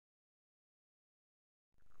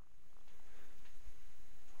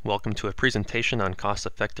Welcome to a presentation on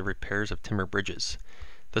cost-effective repairs of timber bridges.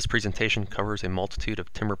 This presentation covers a multitude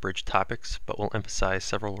of timber bridge topics, but will emphasize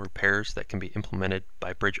several repairs that can be implemented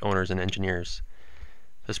by bridge owners and engineers.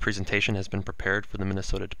 This presentation has been prepared for the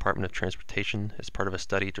Minnesota Department of Transportation as part of a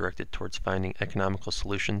study directed towards finding economical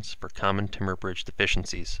solutions for common timber bridge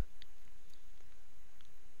deficiencies.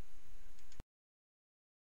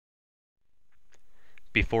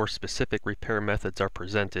 Before specific repair methods are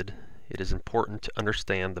presented, it is important to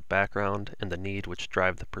understand the background and the need which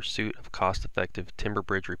drive the pursuit of cost-effective timber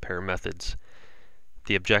bridge repair methods.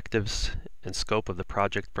 The objectives and scope of the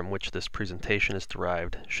project from which this presentation is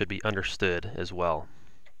derived should be understood as well.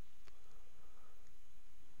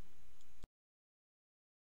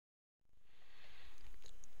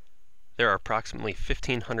 There are approximately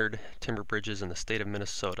 1,500 timber bridges in the state of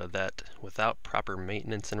Minnesota that, without proper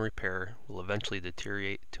maintenance and repair, will eventually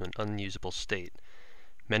deteriorate to an unusable state.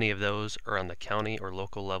 Many of those are on the county or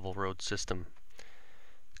local level road system.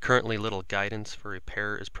 Currently, little guidance for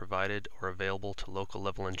repair is provided or available to local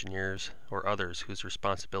level engineers or others whose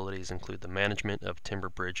responsibilities include the management of timber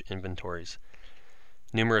bridge inventories.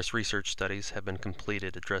 Numerous research studies have been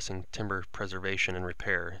completed addressing timber preservation and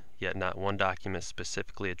repair, yet not one document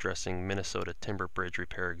specifically addressing Minnesota timber bridge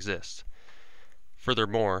repair exists.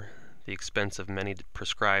 Furthermore, the expense of many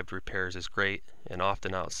prescribed repairs is great and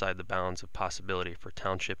often outside the bounds of possibility for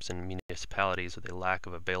townships and municipalities with a lack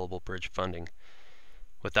of available bridge funding.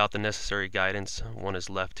 Without the necessary guidance, one is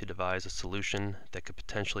left to devise a solution that could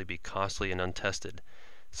potentially be costly and untested.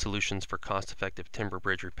 Solutions for cost-effective timber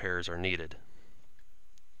bridge repairs are needed.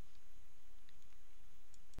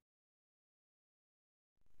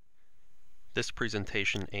 This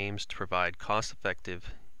presentation aims to provide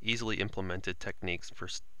cost-effective, easily implemented techniques for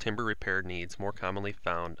timber repair needs more commonly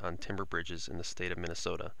found on timber bridges in the state of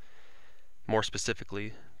Minnesota. More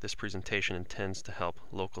specifically, this presentation intends to help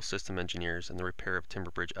local system engineers in the repair of timber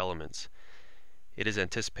bridge elements. It is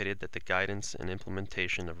anticipated that the guidance and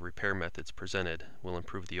implementation of repair methods presented will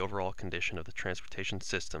improve the overall condition of the transportation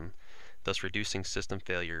system, thus reducing system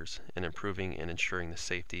failures and improving and ensuring the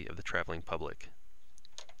safety of the traveling public.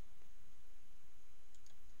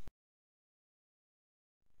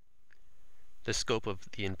 The scope of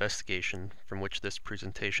the investigation from which this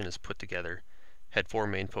presentation is put together had four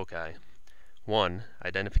main foci. 1.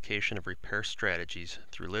 Identification of repair strategies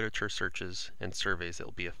through literature searches and surveys that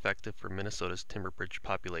will be effective for Minnesota's timber bridge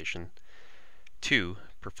population. 2.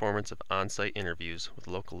 Performance of on-site interviews with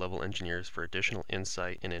local level engineers for additional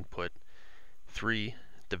insight and input. 3.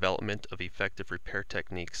 Development of effective repair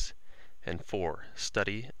techniques. And 4.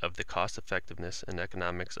 Study of the cost effectiveness and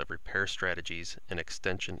economics of repair strategies and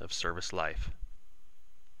extension of service life.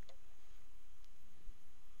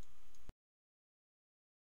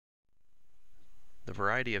 The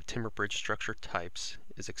variety of timber bridge structure types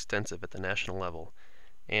is extensive at the national level,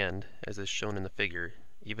 and, as is shown in the figure,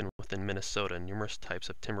 even within Minnesota numerous types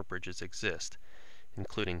of timber bridges exist,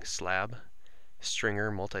 including slab,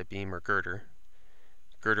 stringer multi-beam or girder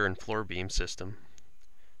and floor beam system,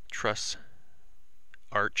 truss,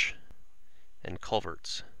 arch, and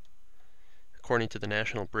culverts. According to the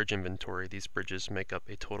National Bridge Inventory, these bridges make up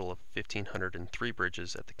a total of 1,503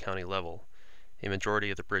 bridges at the county level. A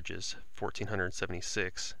majority of the bridges,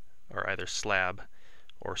 1,476, are either slab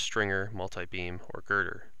or stringer, multi-beam, or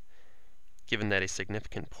girder. Given that a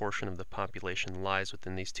significant portion of the population lies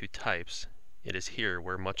within these two types, it is here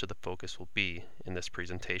where much of the focus will be in this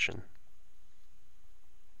presentation.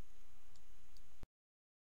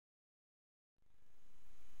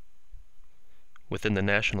 Within the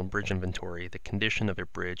National Bridge Inventory, the condition of a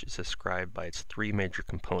bridge is described by its three major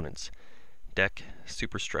components: deck,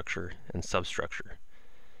 superstructure, and substructure.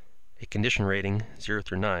 A condition rating, 0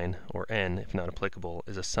 through 9, or N if not applicable,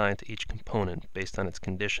 is assigned to each component based on its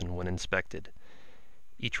condition when inspected.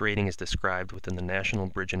 Each rating is described within the National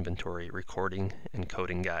Bridge Inventory Recording and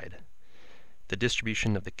Coding Guide. The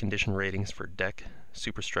distribution of the condition ratings for deck,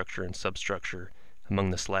 superstructure, and substructure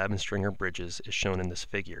among the slab and stringer bridges is shown in this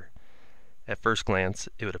figure. At first glance,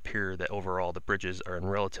 it would appear that overall the bridges are in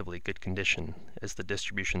relatively good condition, as the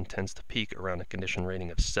distribution tends to peak around a condition rating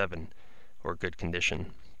of 7, or good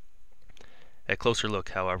condition. At closer look,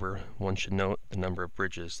 however, one should note the number of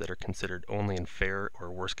bridges that are considered only in fair or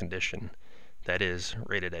worse condition, that is,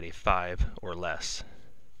 rated at a 5 or less.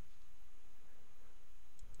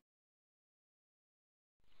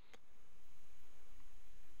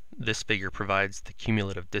 This figure provides the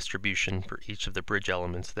cumulative distribution for each of the bridge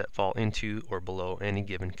elements that fall into or below any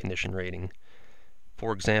given condition rating.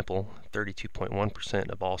 For example, 32.1%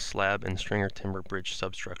 of all slab and stringer timber bridge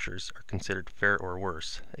substructures are considered fair or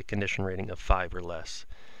worse, a condition rating of 5 or less.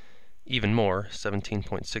 Even more,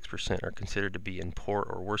 17.6% are considered to be in poor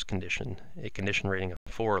or worse condition, a condition rating of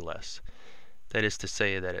 4 or less. That is to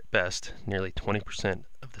say that at best, nearly 20%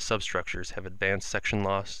 of the substructures have advanced section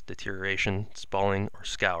loss, deterioration, spalling, or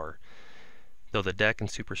scour. Though the deck and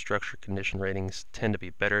superstructure condition ratings tend to be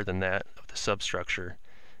better than that of the substructure,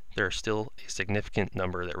 there are still a significant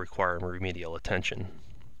number that require remedial attention.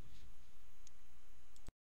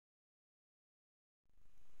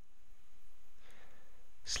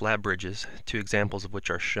 Slab bridges, two examples of which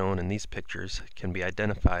are shown in these pictures, can be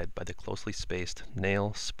identified by the closely spaced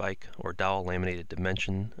nail, spike, or dowel laminated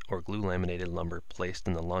dimension or glue laminated lumber placed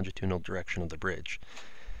in the longitudinal direction of the bridge.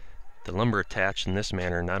 The lumber attached in this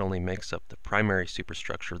manner not only makes up the primary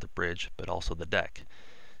superstructure of the bridge, but also the deck.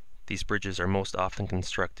 These bridges are most often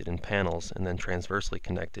constructed in panels and then transversely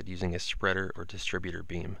connected using a spreader or distributor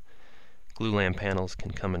beam. Glue lam panels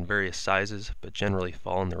can come in various sizes, but generally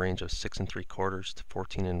fall in the range of 6 3/4 to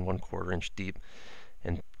 14 1/4 inch deep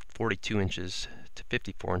and 42 inches to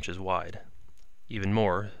 54 inches wide. Even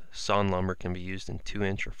more, sawn lumber can be used in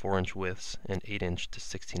 2-inch or 4-inch widths and 8-inch to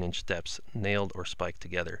 16-inch depths, nailed or spiked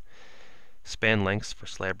together. Span lengths for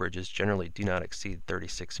slab bridges generally do not exceed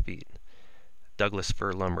 36 feet. Douglas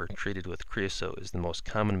fir lumber treated with creosote is the most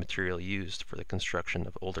common material used for the construction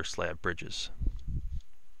of older slab bridges.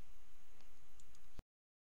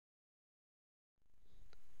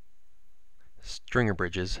 Stringer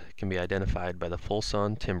bridges can be identified by the full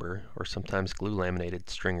sawn timber or sometimes glue laminated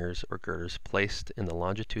stringers or girders placed in the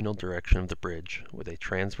longitudinal direction of the bridge with a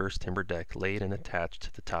transverse timber deck laid and attached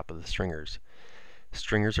to the top of the stringers.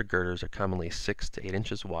 Stringers or girders are commonly 6 to 8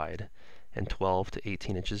 inches wide and 12 to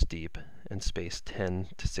 18 inches deep and spaced 10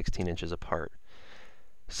 to 16 inches apart.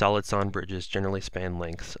 Solid sawn bridges generally span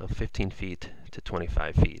lengths of 15 feet to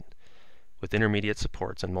 25 feet, with intermediate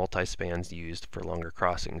supports and multi-spans used for longer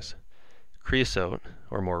crossings. Creosote,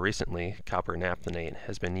 or more recently, copper naphthenate,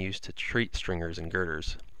 has been used to treat stringers and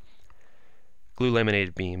girders. Glue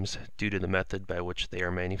laminated beams, due to the method by which they are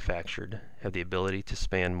manufactured, have the ability to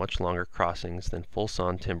span much longer crossings than full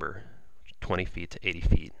sawn timber, 20 feet to 80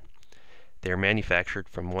 feet. They are manufactured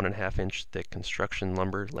from 1.5 inch thick construction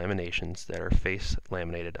lumber laminations that are face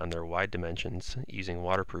laminated on their wide dimensions using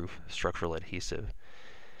waterproof structural adhesive.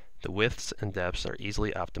 The widths and depths are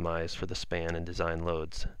easily optimized for the span and design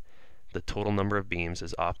loads. The total number of beams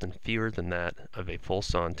is often fewer than that of a full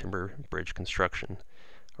sawn timber bridge construction.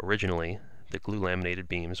 Originally, the glue laminated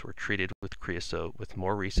beams were treated with creosote with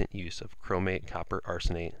more recent use of chromate copper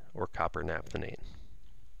arsenate or copper naphthenate.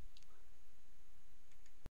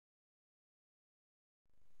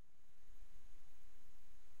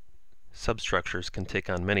 Substructures can take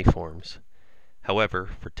on many forms. However,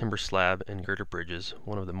 for timber slab and girder bridges,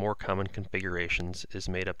 one of the more common configurations is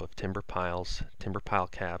made up of timber piles, timber pile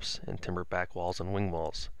caps, and timber back walls and wing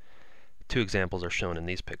walls. Two examples are shown in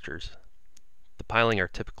these pictures. The piling are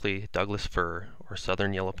typically Douglas fir or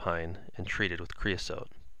southern yellow pine and treated with creosote.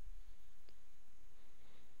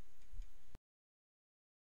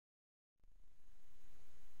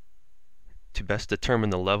 To best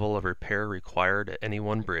determine the level of repair required at any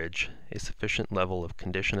one bridge, a sufficient level of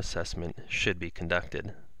condition assessment should be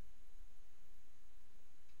conducted.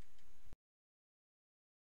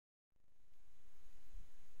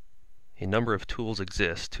 A number of tools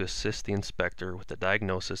exist to assist the inspector with the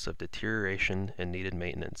diagnosis of deterioration and needed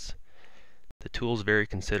maintenance. The tools vary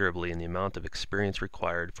considerably in the amount of experience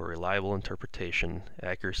required for reliable interpretation,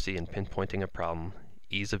 accuracy in pinpointing a problem,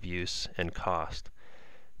 ease of use, and cost.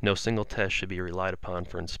 No single test should be relied upon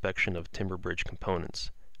for inspection of timber bridge components.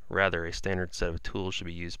 Rather, a standard set of tools should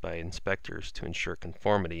be used by inspectors to ensure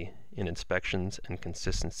conformity in inspections and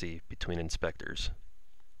consistency between inspectors.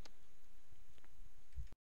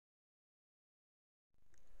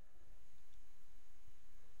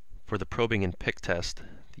 For the probing and pick test,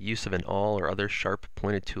 the use of an awl or other sharp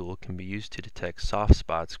pointed tool can be used to detect soft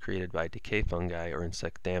spots created by decay fungi or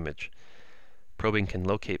insect damage. Probing can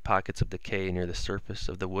locate pockets of decay near the surface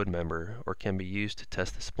of the wood member or can be used to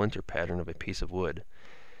test the splinter pattern of a piece of wood.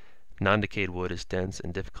 Non-decayed wood is dense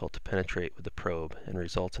and difficult to penetrate with the probe and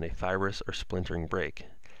results in a fibrous or splintering break.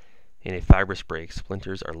 In a fibrous break,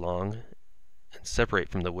 splinters are long and separate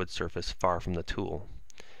from the wood surface far from the tool.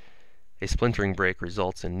 A splintering break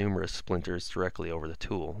results in numerous splinters directly over the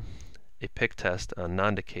tool. A pick test on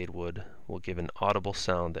non-decayed wood will give an audible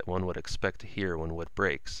sound that one would expect to hear when wood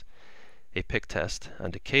breaks. A pick test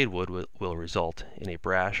on decayed wood will result in a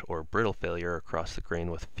brash or brittle failure across the grain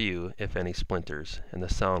with few, if any, splinters, and the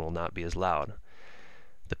sound will not be as loud.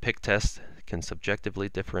 The pick test can subjectively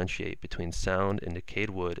differentiate between sound and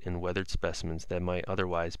decayed wood in weathered specimens that might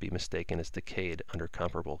otherwise be mistaken as decayed under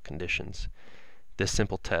comparable conditions. This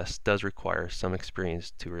simple test does require some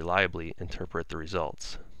experience to reliably interpret the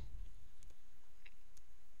results.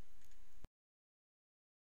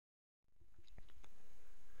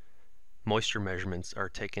 Moisture measurements are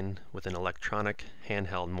taken with an electronic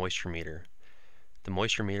handheld moisture meter. The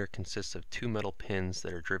moisture meter consists of two metal pins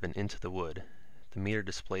that are driven into the wood. The meter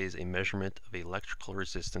displays a measurement of electrical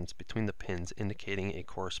resistance between the pins indicating a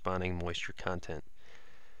corresponding moisture content.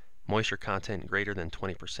 Moisture content greater than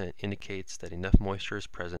 20% indicates that enough moisture is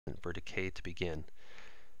present for decay to begin.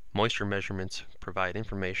 Moisture measurements provide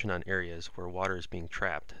information on areas where water is being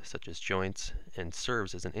trapped, such as joints, and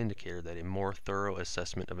serves as an indicator that a more thorough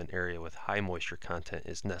assessment of an area with high moisture content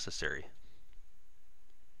is necessary.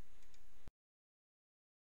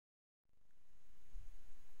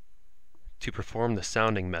 To perform the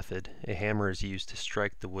sounding method, a hammer is used to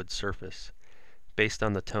strike the wood surface. Based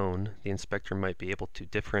on the tone, the inspector might be able to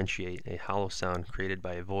differentiate a hollow sound created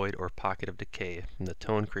by a void or pocket of decay from the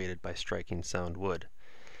tone created by striking sound wood.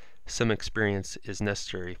 Some experience is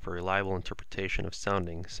necessary for reliable interpretation of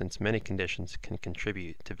sounding, since many conditions can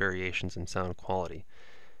contribute to variations in sound quality.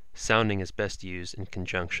 Sounding is best used in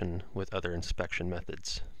conjunction with other inspection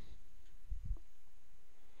methods.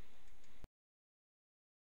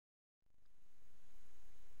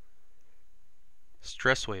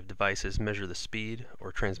 Stress wave devices measure the speed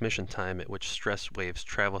or transmission time at which stress waves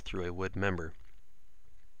travel through a wood member.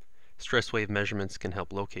 Stress wave measurements can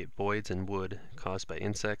help locate voids in wood caused by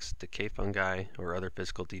insects, decay fungi, or other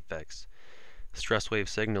physical defects. Stress wave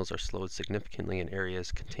signals are slowed significantly in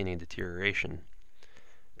areas containing deterioration.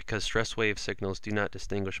 Because stress wave signals do not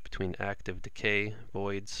distinguish between active decay,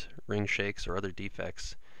 voids, ring shakes, or other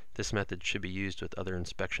defects, this method should be used with other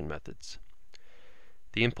inspection methods.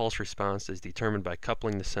 The impulse response is determined by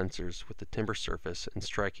coupling the sensors with the timber surface and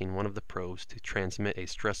striking one of the probes to transmit a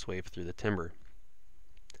stress wave through the timber.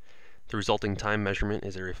 The resulting time measurement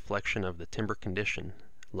is a reflection of the timber condition.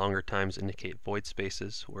 Longer times indicate void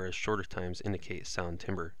spaces, whereas shorter times indicate sound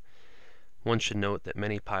timber. One should note that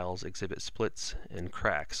many piles exhibit splits and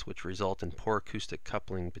cracks, which result in poor acoustic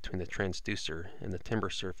coupling between the transducer and the timber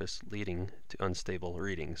surface, leading to unstable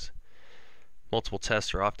readings. Multiple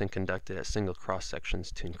tests are often conducted at single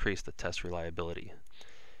cross-sections to increase the test reliability.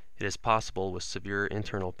 It is possible with severe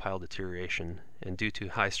internal pile deterioration and due to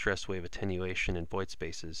high stress wave attenuation in void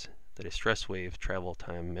spaces that a stress wave travel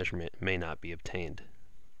time measurement may not be obtained.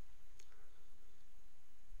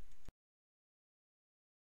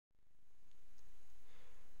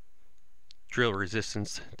 Drill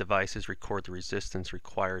resistance devices record the resistance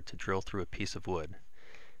required to drill through a piece of wood.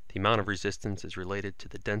 The amount of resistance is related to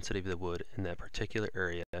the density of the wood in that particular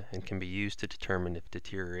area and can be used to determine if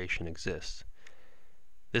deterioration exists.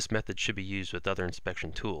 This method should be used with other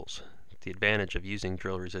inspection tools. The advantage of using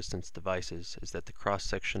drill resistance devices is that the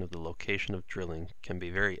cross-section of the location of drilling can be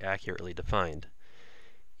very accurately defined.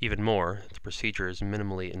 Even more, the procedure is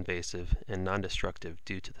minimally invasive and non-destructive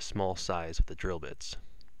due to the small size of the drill bits.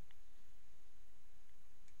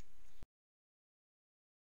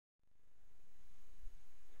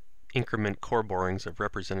 Increment core borings of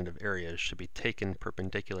representative areas should be taken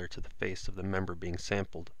perpendicular to the face of the member being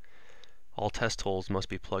sampled. All test holes must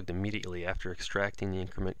be plugged immediately after extracting the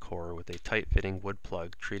increment core with a tight-fitting wood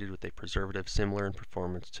plug treated with a preservative similar in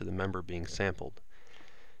performance to the member being sampled.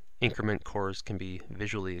 Increment cores can be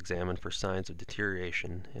visually examined for signs of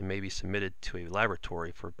deterioration and may be submitted to a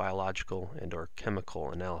laboratory for biological and/or chemical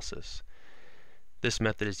analysis. This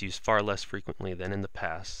method is used far less frequently than in the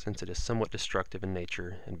past, since it is somewhat destructive in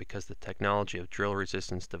nature and because the technology of drill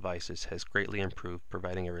resistance devices has greatly improved,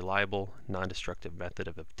 providing a reliable, non-destructive method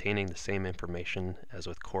of obtaining the same information as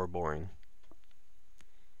with core boring.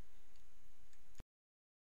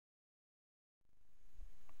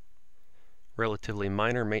 Relatively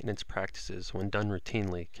minor maintenance practices, when done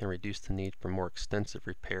routinely, can reduce the need for more extensive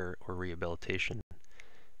repair or rehabilitation.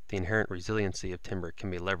 The inherent resiliency of timber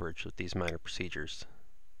can be leveraged with these minor procedures.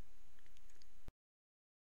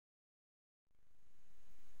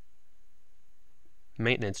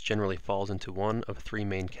 Maintenance generally falls into one of three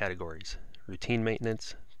main categories: routine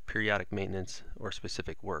maintenance, periodic maintenance, or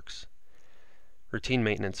specific works. Routine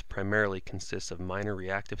maintenance primarily consists of minor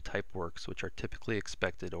reactive type works which are typically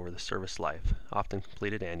expected over the service life, often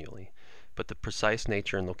completed annually, but the precise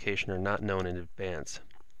nature and location are not known in advance.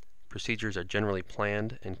 Procedures are generally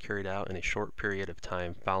planned and carried out in a short period of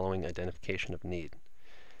time following identification of need.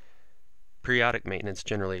 Periodic maintenance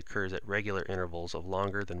generally occurs at regular intervals of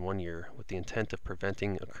longer than 1 year with the intent of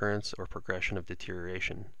preventing occurrence or progression of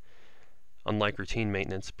deterioration. Unlike routine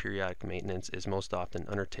maintenance, periodic maintenance is most often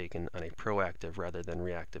undertaken on a proactive rather than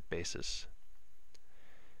reactive basis.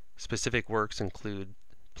 Specific works include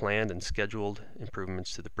planned and scheduled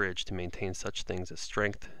improvements to the bridge to maintain such things as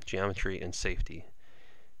strength, geometry, and safety.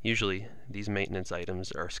 Usually, these maintenance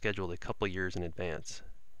items are scheduled a couple years in advance.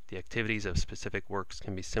 The activities of specific works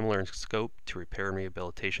can be similar in scope to repair and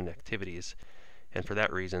rehabilitation activities, and for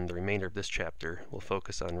that reason, the remainder of this chapter will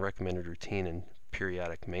focus on recommended routine and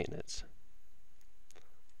periodic maintenance.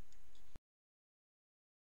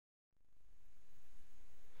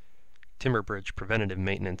 Timber bridge preventative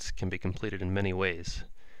maintenance can be completed in many ways.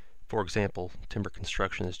 For example, timber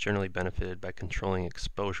construction is generally benefited by controlling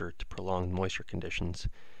exposure to prolonged moisture conditions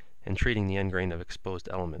and treating the end grain of exposed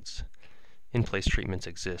elements. In-place treatments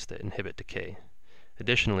exist that inhibit decay.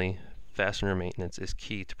 Additionally, fastener maintenance is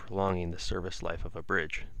key to prolonging the service life of a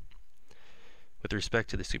bridge. With respect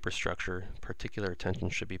to the superstructure, particular attention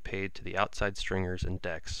should be paid to the outside stringers and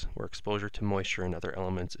decks, where exposure to moisture and other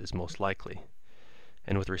elements is most likely.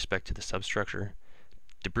 And with respect to the substructure,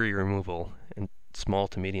 debris removal and small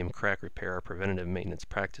to medium crack repair are preventative maintenance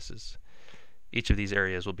practices. Each of these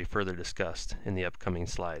areas will be further discussed in the upcoming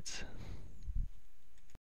slides.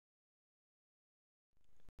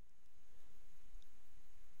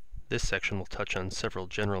 This section will touch on several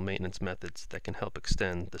general maintenance methods that can help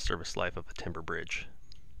extend the service life of a timber bridge.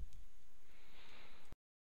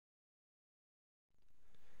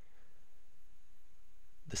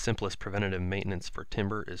 The simplest preventative maintenance for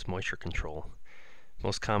timber is moisture control.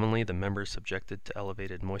 Most commonly, the members subjected to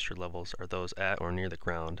elevated moisture levels are those at or near the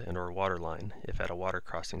ground and/or water line, if at a water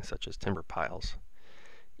crossing such as timber piles.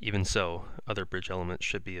 Even so, other bridge elements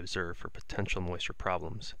should be observed for potential moisture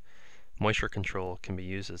problems. Moisture control can be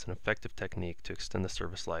used as an effective technique to extend the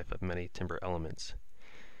service life of many timber elements.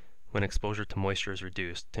 When exposure to moisture is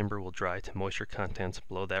reduced, timber will dry to moisture contents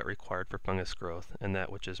below that required for fungus growth and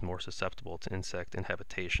that which is more susceptible to insect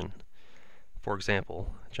inhabitation. For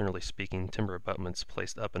example, generally speaking, timber abutments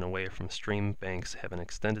placed up and away from stream banks have an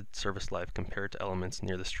extended service life compared to elements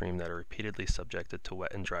near the stream that are repeatedly subjected to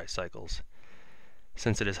wet and dry cycles.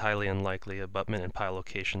 Since it is highly unlikely abutment and pile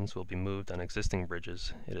locations will be moved on existing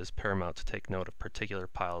bridges, it is paramount to take note of particular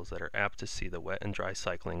piles that are apt to see the wet and dry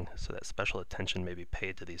cycling so that special attention may be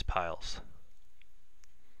paid to these piles.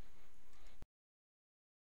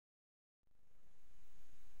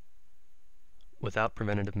 Without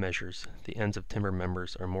preventative measures, the ends of timber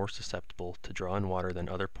members are more susceptible to draw in water than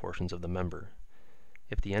other portions of the member.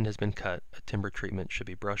 If the end has been cut, a timber treatment should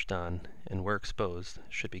be brushed on, and where exposed,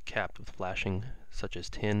 should be capped with flashing such as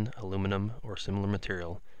tin, aluminum, or similar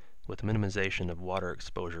material, with minimization of water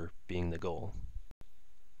exposure being the goal.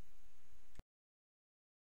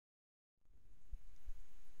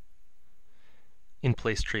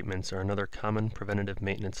 In-place treatments are another common preventative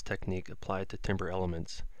maintenance technique applied to timber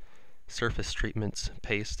elements. Surface treatments,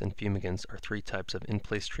 paste, and fumigants are three types of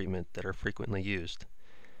in-place treatment that are frequently used.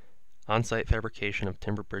 On-site fabrication of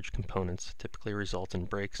timber bridge components typically results in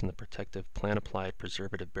breaks in the protective plant-applied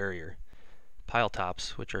preservative barrier. Pile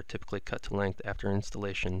tops, which are typically cut to length after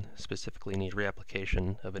installation, specifically need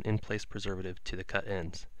reapplication of an in-place preservative to the cut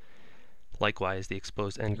ends. Likewise, the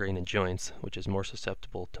exposed end grain and joints, which is more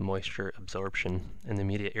susceptible to moisture absorption, and the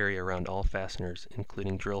immediate area around all fasteners,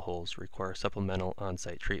 including drill holes, require supplemental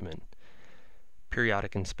on-site treatment.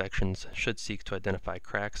 Periodic inspections should seek to identify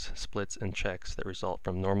cracks, splits, and checks that result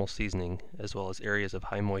from normal seasoning, as well as areas of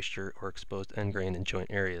high moisture or exposed end grain and joint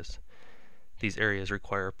areas. These areas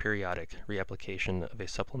require periodic reapplication of a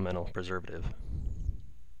supplemental preservative.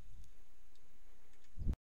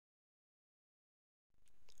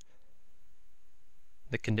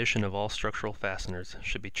 The condition of all structural fasteners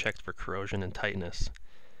should be checked for corrosion and tightness.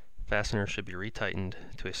 Fasteners should be retightened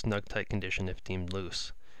to a snug tight condition if deemed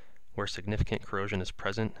loose. Where significant corrosion is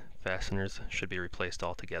present, fasteners should be replaced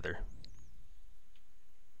altogether.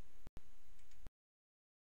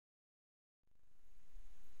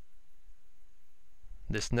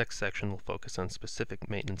 This next section will focus on specific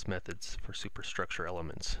maintenance methods for superstructure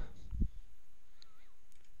elements.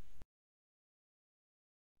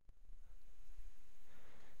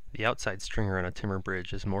 The outside stringer on a timber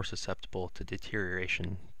bridge is more susceptible to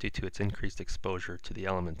deterioration due to its increased exposure to the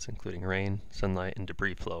elements including rain, sunlight, and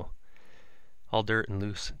debris flow. All dirt and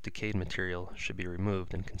loose, decayed material should be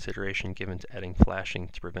removed and consideration given to adding flashing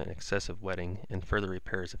to prevent excessive wetting and further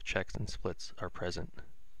repairs if checks and splits are present.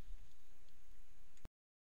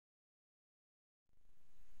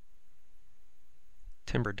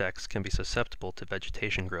 Timber decks can be susceptible to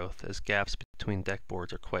vegetation growth as gaps between deck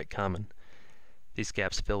boards are quite common. These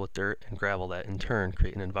gaps fill with dirt and gravel that in turn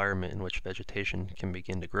create an environment in which vegetation can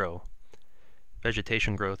begin to grow.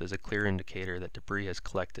 Vegetation growth is a clear indicator that debris has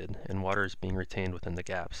collected and water is being retained within the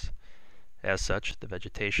gaps. As such, the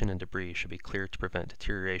vegetation and debris should be cleared to prevent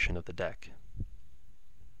deterioration of the deck.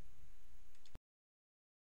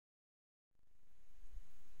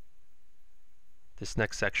 This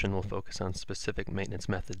next section will focus on specific maintenance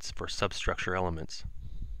methods for substructure elements.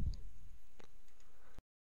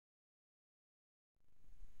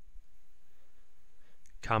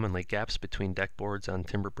 Commonly, gaps between deck boards on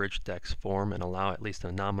timber bridge decks form and allow at least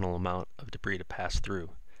a nominal amount of debris to pass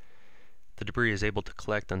through. The debris is able to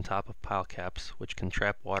collect on top of pile caps, which can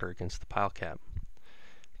trap water against the pile cap.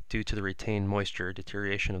 Due to the retained moisture,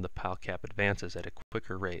 deterioration of the pile cap advances at a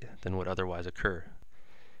quicker rate than would otherwise occur.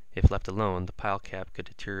 If left alone, the pile cap could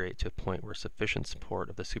deteriorate to a point where sufficient support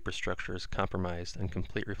of the superstructure is compromised and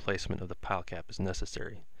complete replacement of the pile cap is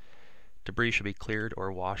necessary. Debris should be cleared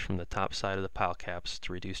or washed from the top side of the pile caps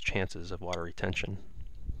to reduce chances of water retention.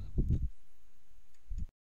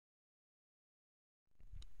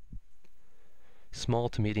 Small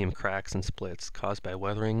to medium cracks and splits caused by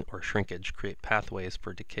weathering or shrinkage create pathways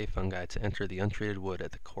for decay fungi to enter the untreated wood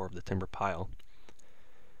at the core of the timber pile.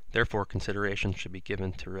 Therefore, consideration should be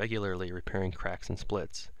given to regularly repairing cracks and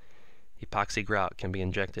splits. Epoxy grout can be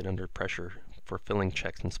injected under pressure for filling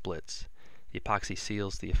checks and splits. The epoxy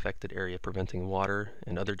seals the affected area, preventing water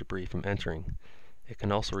and other debris from entering. It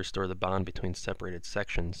can also restore the bond between separated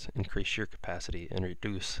sections, increase shear capacity, and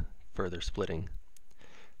reduce further splitting.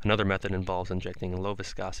 Another method involves injecting low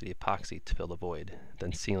viscosity epoxy to fill the void,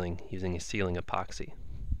 then sealing using a sealing epoxy.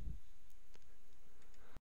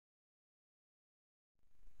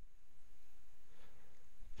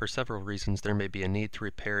 For several reasons, there may be a need to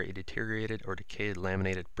repair a deteriorated or decayed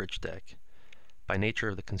laminated bridge deck. By nature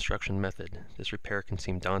of the construction method, this repair can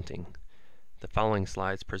seem daunting. The following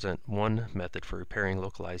slides present one method for repairing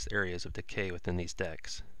localized areas of decay within these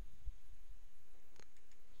decks.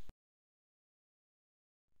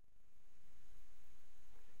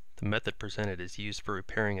 The method presented is used for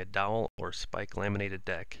repairing a dowel or spike laminated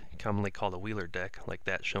deck, commonly called a wheeler deck, like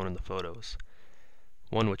that shown in the photos.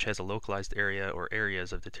 One which has a localized area or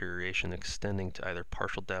areas of deterioration extending to either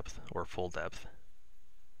partial depth or full depth.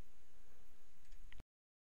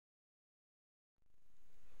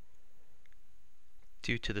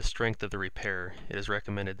 Due to the strength of the repair, it is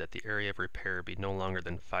recommended that the area of repair be no longer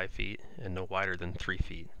than 5 feet and no wider than 3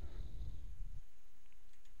 feet.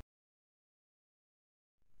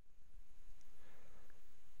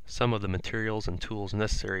 Some of the materials and tools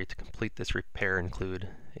necessary to complete this repair include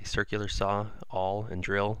a circular saw, awl and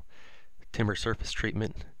drill, timber surface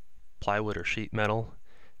treatment, plywood or sheet metal,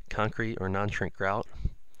 concrete or non-shrink grout,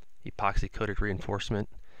 epoxy-coated reinforcement,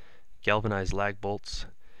 galvanized lag bolts,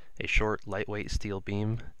 a short, lightweight steel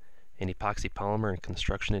beam, an epoxy polymer and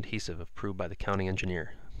construction adhesive approved by the county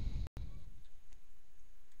engineer.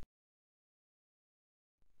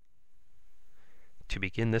 To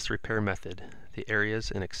begin this repair method, the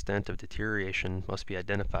areas and extent of deterioration must be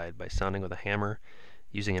identified by sounding with a hammer,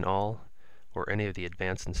 using an awl, or any of the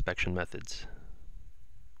advanced inspection methods.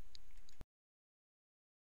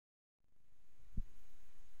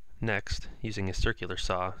 Next, using a circular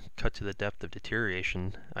saw, cut to the depth of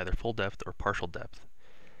deterioration, either full depth or partial depth.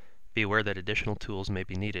 Be aware that additional tools may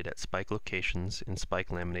be needed at spike locations in spike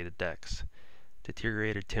laminated decks.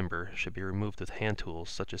 Deteriorated timber should be removed with hand tools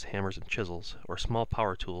such as hammers and chisels, or small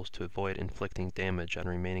power tools to avoid inflicting damage on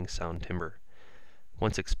remaining sound timber.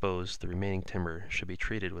 Once exposed, the remaining timber should be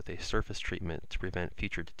treated with a surface treatment to prevent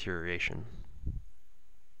future deterioration.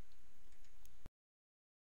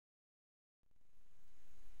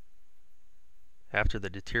 After the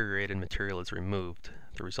deteriorated material is removed,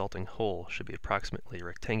 the resulting hole should be approximately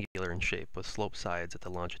rectangular in shape with sloped sides at the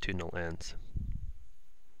longitudinal ends.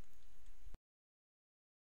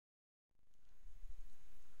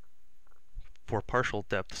 For partial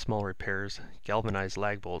depth small repairs, galvanized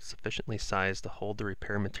lag bolts sufficiently sized to hold the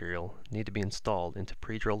repair material need to be installed into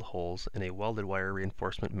pre-drilled holes in a welded wire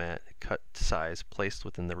reinforcement mat cut to size placed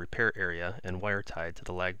within the repair area and wire tied to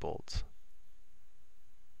the lag bolts.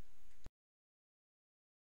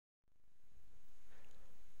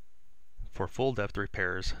 For full depth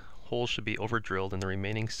repairs, holes should be over-drilled in the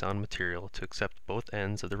remaining sound material to accept both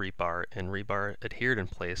ends of the rebar and rebar adhered in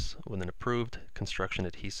place with an approved construction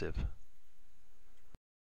adhesive.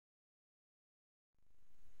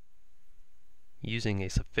 Using a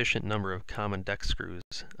sufficient number of common deck screws,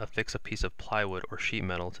 affix a piece of plywood or sheet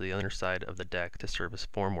metal to the underside of the deck to serve as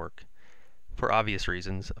formwork. For obvious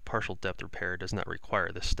reasons, a partial depth repair does not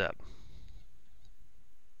require this step.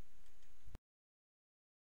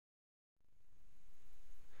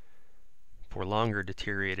 For longer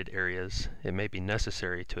deteriorated areas, it may be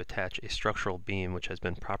necessary to attach a structural beam which has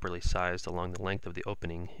been properly sized along the length of the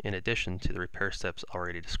opening, in addition to the repair steps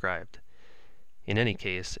already described. In any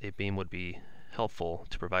case, a beam would be helpful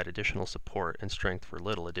to provide additional support and strength for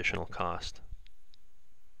little additional cost.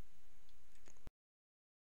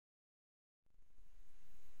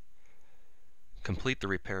 Complete the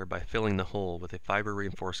repair by filling the hole with a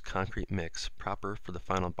fiber-reinforced concrete mix proper for the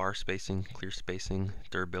final bar spacing, clear spacing,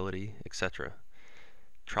 durability, etc.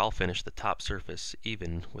 Trowel finish the top surface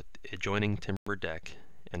even with the adjoining timber deck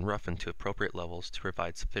and roughen to appropriate levels to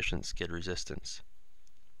provide sufficient skid resistance.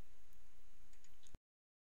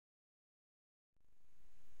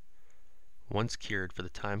 Once cured for the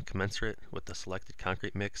time commensurate with the selected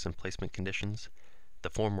concrete mix and placement conditions, the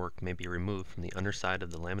formwork may be removed from the underside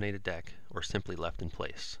of the laminated deck or simply left in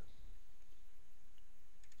place.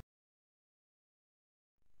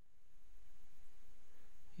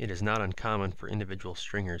 It is not uncommon for individual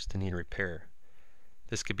stringers to need repair.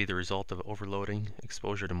 This could be the result of overloading,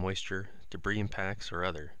 exposure to moisture, debris impacts, or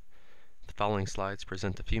other. The following slides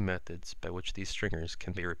present a few methods by which these stringers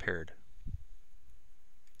can be repaired.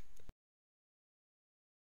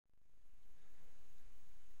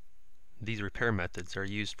 These repair methods are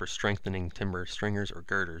used for strengthening timber stringers or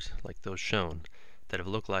girders, like those shown, that have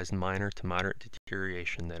localized minor to moderate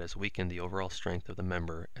deterioration that has weakened the overall strength of the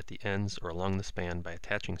member at the ends or along the span by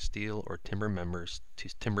attaching steel or timber members to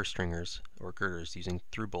timber stringers or girders using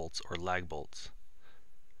through bolts or lag bolts.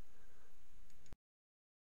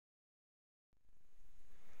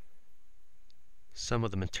 Some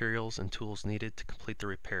of the materials and tools needed to complete the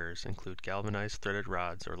repairs include galvanized threaded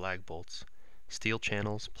rods or lag bolts, steel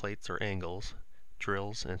channels, plates or angles,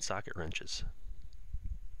 drills, and socket wrenches.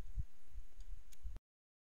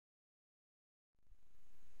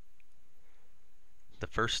 The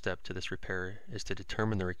first step to this repair is to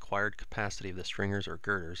determine the required capacity of the stringers or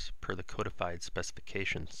girders per the codified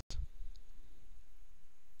specifications.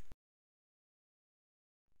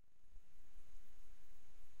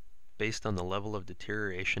 Based on the level of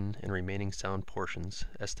deterioration and remaining sound portions,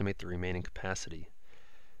 estimate the remaining capacity.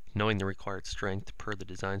 Knowing the required strength per the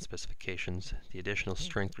design specifications, the additional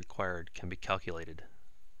strength required can be calculated.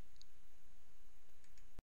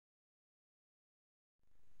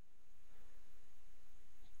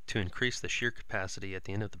 To increase the shear capacity at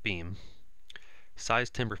the end of the beam, size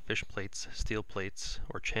timber fish plates, steel plates,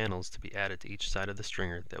 or channels to be added to each side of the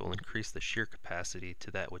stringer that will increase the shear capacity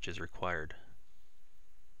to that which is required.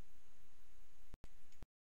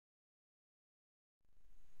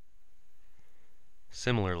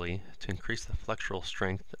 Similarly, to increase the flexural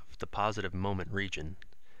strength of the positive moment region,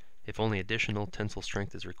 if only additional tensile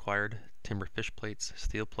strength is required, timber fish plates,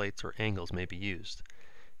 steel plates, or angles may be used.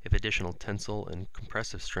 If additional tensile and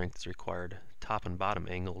compressive strength is required, top and bottom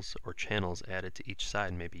angles or channels added to each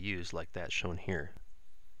side may be used like that shown here.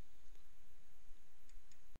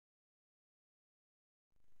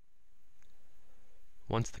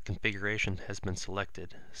 Once the configuration has been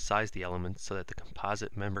selected, size the elements so that the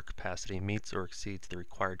composite member capacity meets or exceeds the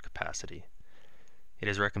required capacity. It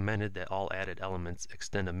is recommended that all added elements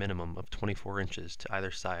extend a minimum of 24 inches to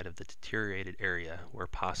either side of the deteriorated area where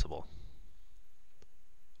possible.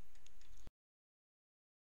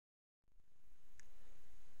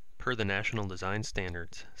 Per the national design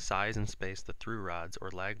standards, size and space the through rods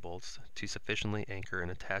or lag bolts to sufficiently anchor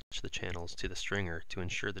and attach the channels to the stringer to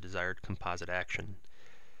ensure the desired composite action.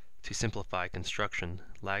 To simplify construction,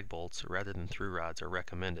 lag bolts rather than through rods are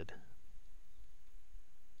recommended.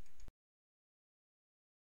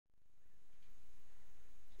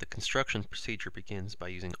 The construction procedure begins by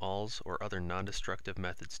using awls or other non-destructive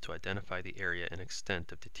methods to identify the area and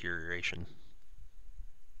extent of deterioration.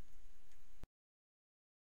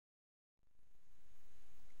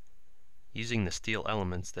 Using the steel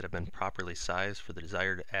elements that have been properly sized for the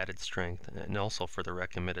desired added strength and also for the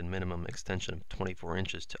recommended minimum extension of 24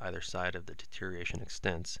 inches to either side of the deterioration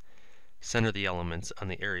extents, center the elements on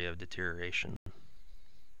the area of deterioration.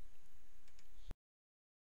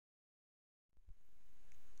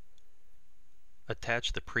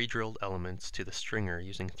 Attach the pre-drilled elements to the stringer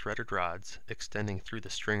using threaded rods extending through the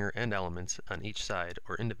stringer and elements on each side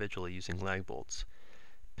or individually using lag bolts.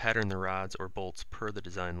 Pattern the rods or bolts per the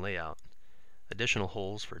design layout. Additional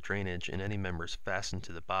holes for drainage in any members fastened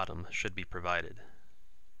to the bottom should be provided.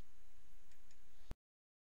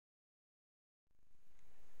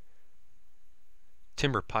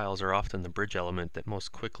 Timber piles are often the bridge element that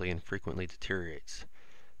most quickly and frequently deteriorates.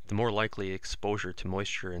 The more likely exposure to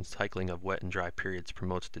moisture and cycling of wet and dry periods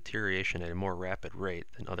promotes deterioration at a more rapid rate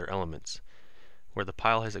than other elements. Where the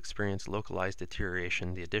pile has experienced localized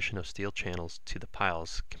deterioration, the addition of steel channels to the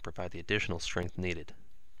piles can provide the additional strength needed.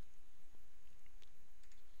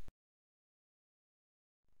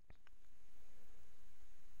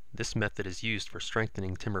 This method is used for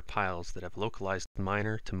strengthening timber piles that have localized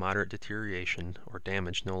minor to moderate deterioration or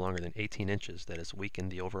damage no longer than 18 inches that has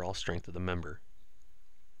weakened the overall strength of the member.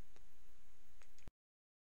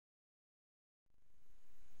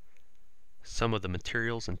 Some of the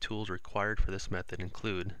materials and tools required for this method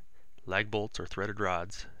include lag bolts or threaded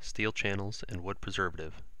rods, steel channels, and wood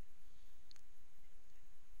preservative.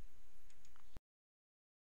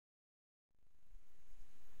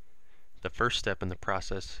 The first step in the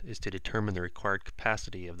process is to determine the required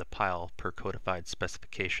capacity of the pile per codified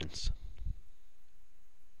specifications.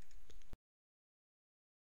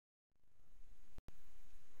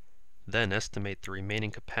 Then estimate the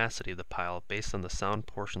remaining capacity of the pile based on the sound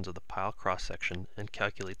portions of the pile cross-section and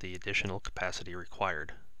calculate the additional capacity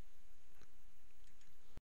required.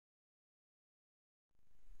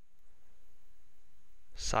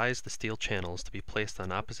 Size the steel channels to be placed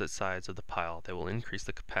on opposite sides of the pile that will increase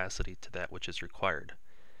the capacity to that which is required.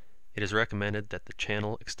 It is recommended that the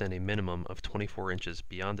channel extend a minimum of 24 inches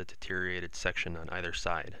beyond the deteriorated section on either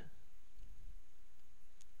side.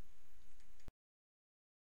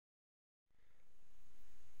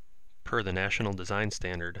 Per the National Design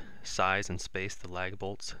Standard, size and space the lag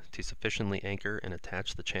bolts to sufficiently anchor and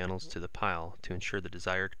attach the channels to the pile to ensure the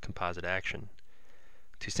desired composite action.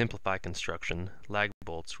 To simplify construction, lag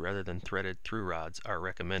bolts rather than threaded through rods are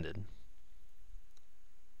recommended.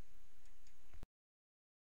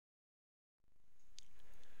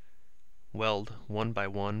 Weld 1 by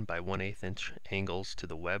 1 by 1/8 inch angles to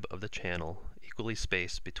the web of the channel, equally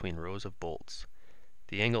spaced between rows of bolts.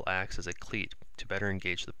 The angle acts as a cleat to better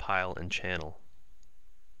engage the pile and channel.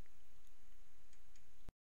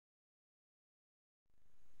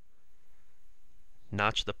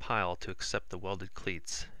 Notch the pile to accept the welded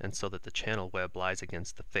cleats and so that the channel web lies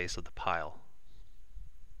against the face of the pile.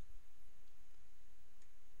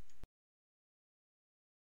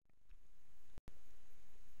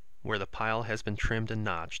 Where the pile has been trimmed and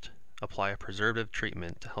notched, apply a preservative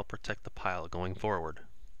treatment to help protect the pile going forward.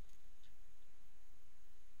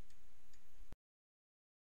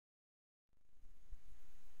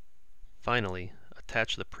 Finally,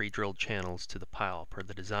 attach the pre-drilled channels to the pile per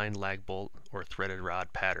the designed lag bolt or threaded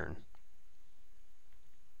rod pattern.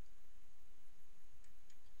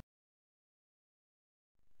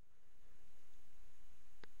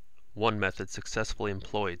 One method successfully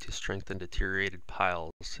employed to strengthen deteriorated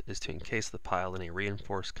piles is to encase the pile in a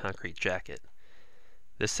reinforced concrete jacket.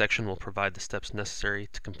 This section will provide the steps necessary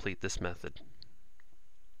to complete this method.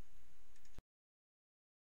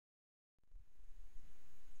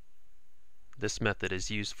 This method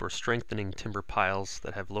is used for strengthening timber piles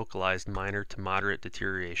that have localized minor to moderate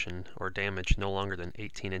deterioration or damage no longer than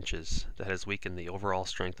 18 inches that has weakened the overall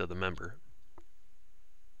strength of the member.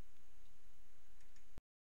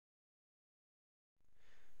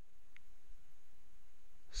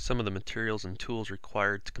 Some of the materials and tools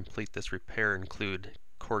required to complete this repair include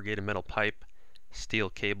corrugated metal pipe,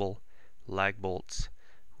 steel cable, lag bolts,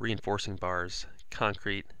 reinforcing bars,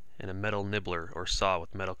 concrete, and a metal nibbler or saw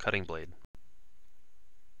with metal cutting blade.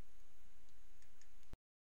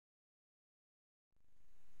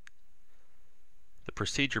 The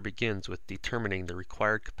procedure begins with determining the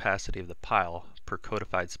required capacity of the pile per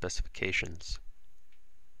codified specifications.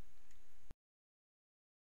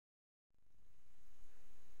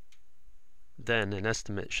 Then an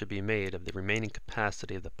estimate should be made of the remaining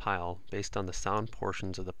capacity of the pile based on the sound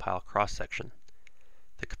portions of the pile cross-section.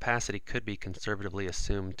 The capacity could be conservatively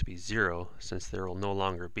assumed to be 0 since there will no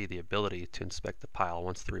longer be the ability to inspect the pile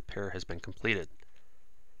once the repair has been completed.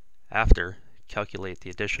 After, calculate the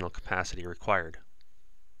additional capacity required.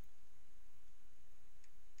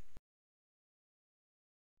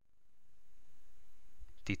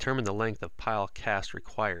 Determine the length of pile cast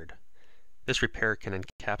required. This repair can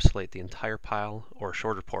encapsulate the entire pile or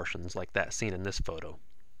shorter portions like that seen in this photo.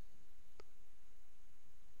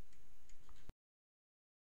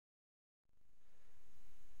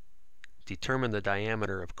 Determine the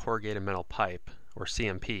diameter of corrugated metal pipe, or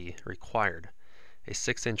CMP, required. A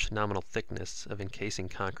 6-inch nominal thickness of encasing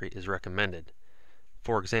concrete is recommended.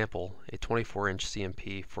 For example, a 24-inch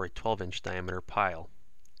CMP for a 12-inch diameter pile.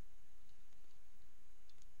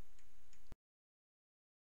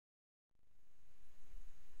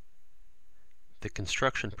 The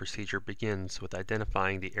construction procedure begins with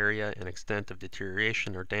identifying the area and extent of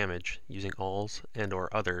deterioration or damage using awls and/or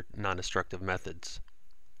other non-destructive methods.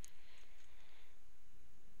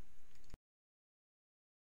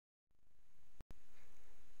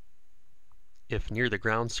 If near the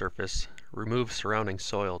ground surface, remove surrounding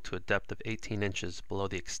soil to a depth of 18 inches below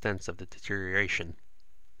the extent of the deterioration.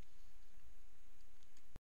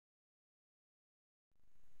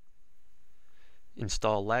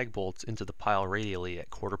 Install lag bolts into the pile radially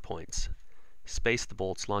at quarter points. Space the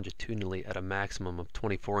bolts longitudinally at a maximum of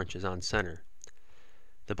 24 inches on center.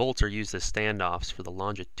 The bolts are used as standoffs for the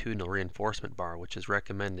longitudinal reinforcement bar, which is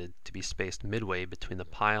recommended to be spaced midway between the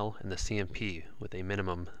pile and the CMP with a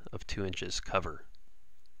minimum of 2 inches cover.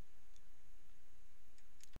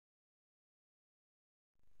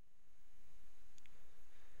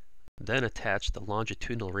 Then attach the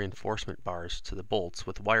longitudinal reinforcement bars to the bolts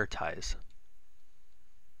with wire ties.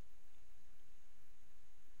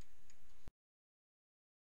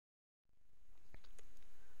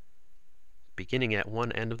 Beginning at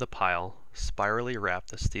one end of the pile, spirally wrap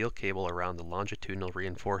the steel cable around the longitudinal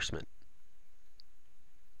reinforcement.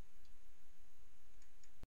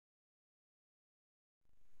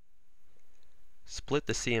 Split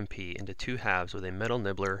the CMP into 2 halves with a metal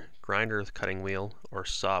nibbler, grinder with cutting wheel, or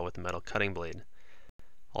saw with a metal cutting blade.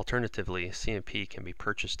 Alternatively, CMP can be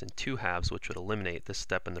purchased in 2 halves, which would eliminate this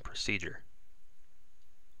step in the procedure.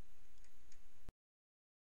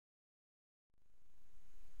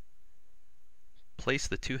 Place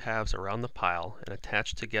the 2 halves around the pile and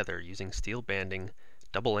attach together using steel banding,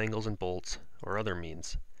 double angles and bolts, or other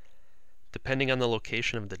means. Depending on the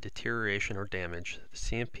location of the deterioration or damage, the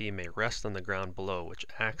CMP may rest on the ground below, which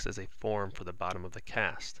acts as a form for the bottom of the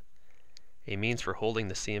cast. A means for holding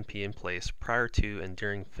the CMP in place prior to and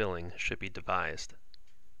during filling should be devised.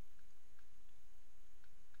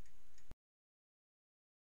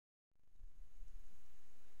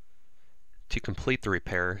 To complete the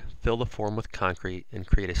repair, fill the form with concrete and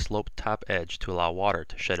create a sloped top edge to allow water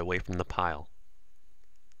to shed away from the pile.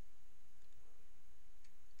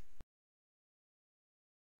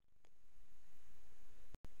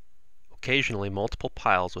 Occasionally, multiple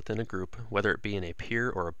piles within a group, whether it be in a pier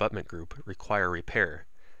or abutment group, require repair.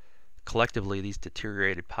 Collectively, these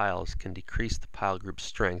deteriorated piles can decrease the pile group's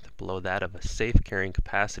strength below that of a safe carrying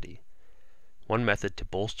capacity. One method to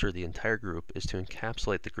bolster the entire group is to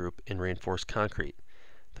encapsulate the group in reinforced concrete.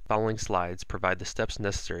 The following slides provide the steps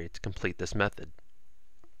necessary to complete this method.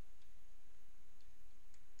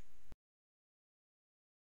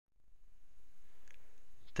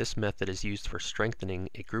 This method is used for strengthening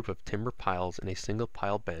a group of timber piles in a single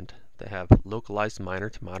pile bent that have localized minor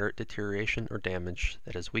to moderate deterioration or damage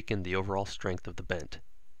that has weakened the overall strength of the bent.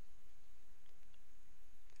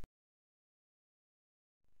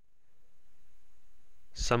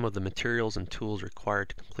 Some of the materials and tools required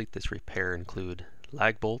to complete this repair include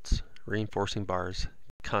lag bolts, reinforcing bars,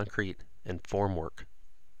 concrete, and formwork.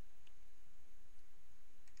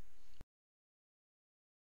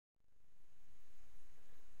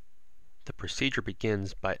 The procedure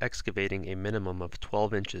begins by excavating a minimum of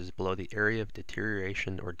 12 inches below the area of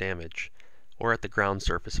deterioration or damage, or at the ground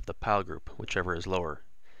surface of the pile group, whichever is lower.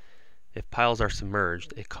 If piles are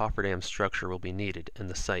submerged, a cofferdam structure will be needed and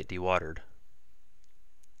the site dewatered.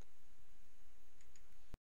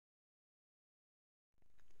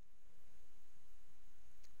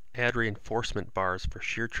 Add reinforcement bars for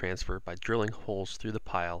shear transfer by drilling holes through the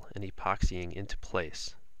pile and epoxying into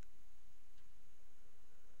place.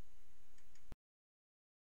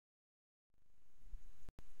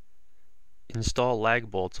 Install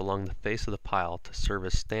lag bolts along the face of the pile to serve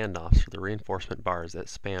as standoffs for the reinforcement bars that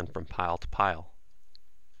span from pile to pile.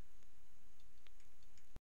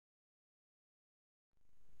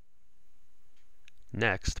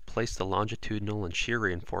 Next, place the longitudinal and shear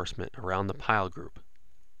reinforcement around the pile group.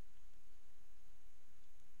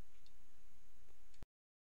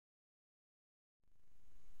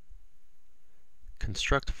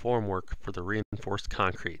 Construct formwork for the reinforced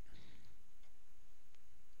concrete.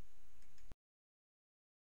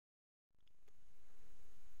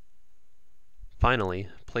 Finally,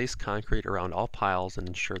 place concrete around all piles and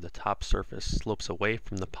ensure the top surface slopes away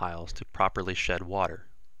from the piles to properly shed water.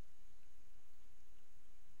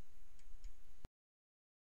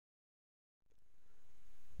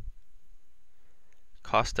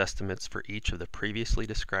 Cost estimates for each of the previously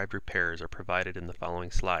described repairs are provided in the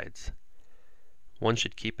following slides. One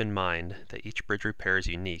should keep in mind that each bridge repair is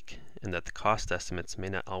unique and that the cost estimates may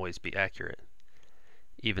not always be accurate.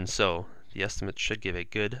 Even so, the estimates should give a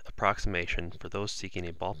good approximation for those seeking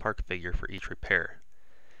a ballpark figure for each repair.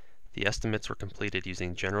 The estimates were completed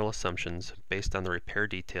using general assumptions based on the repair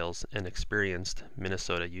details and experienced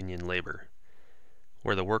Minnesota union labor.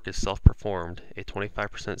 Where the work is self-performed, a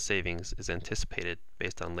 25% savings is anticipated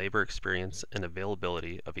based on labor experience and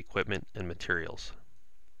availability of equipment and materials.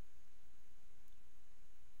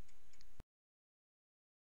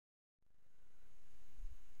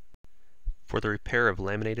 For the repair of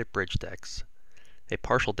laminated bridge decks, a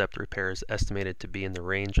partial depth repair is estimated to be in the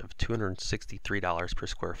range of $263 per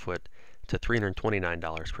square foot to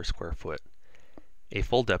 $329 per square foot. A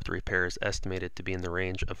full depth repair is estimated to be in the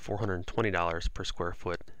range of $420 per square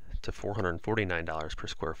foot to $449 per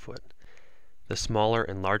square foot. The smaller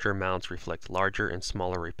and larger amounts reflect larger and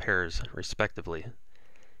smaller repairs, respectively.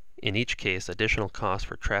 In each case, additional costs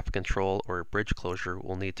for traffic control or a bridge closure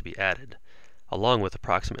will need to be added, along with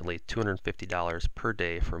approximately $250 per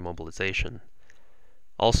day for mobilization.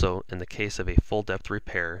 Also, in the case of a full-depth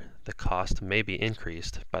repair, the cost may be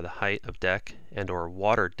increased by the height of deck and/or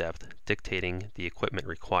water depth dictating the equipment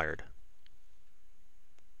required.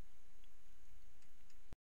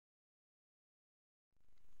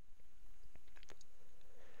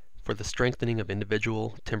 For the strengthening of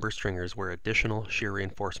individual timber stringers where additional shear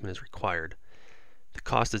reinforcement is required, the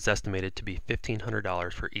cost is estimated to be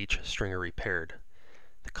 $1,500 for each stringer repaired.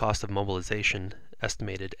 The cost of mobilization,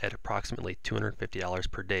 estimated at approximately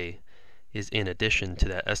 $250 per day, is in addition to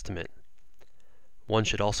that estimate. One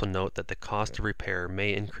should also note that the cost of repair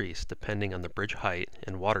may increase depending on the bridge height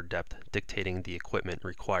and water depth dictating the equipment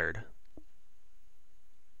required.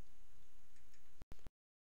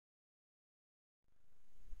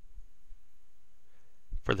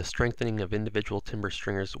 For the strengthening of individual timber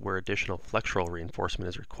stringers where additional flexural reinforcement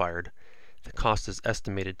is required, the cost is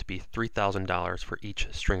estimated to be $3,000 for each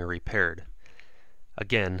stringer repaired.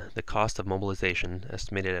 Again, the cost of mobilization,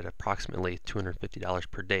 estimated at approximately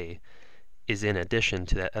 $250 per day, is in addition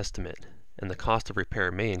to that estimate, and the cost of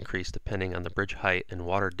repair may increase depending on the bridge height and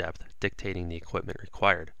water depth dictating the equipment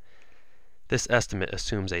required. This estimate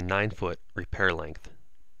assumes a 9-foot repair length.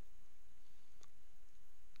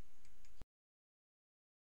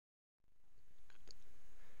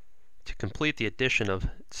 To complete the addition of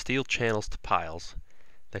steel channels to piles,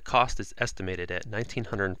 the cost is estimated at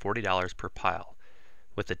 $1,940 per pile,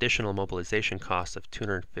 with additional mobilization costs of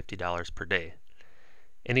 $250 per day.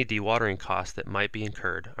 Any dewatering costs that might be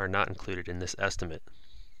incurred are not included in this estimate.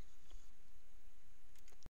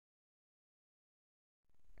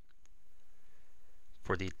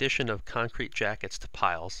 For the addition of concrete jackets to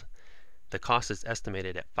piles, the cost is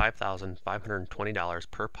estimated at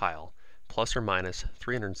 $5,520 per pile, plus or minus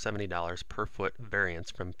 $370 per foot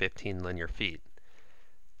variance from 15 linear feet.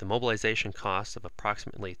 The mobilization costs of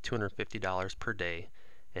approximately $250 per day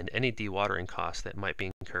and any dewatering costs that might be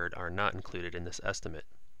incurred are not included in this estimate.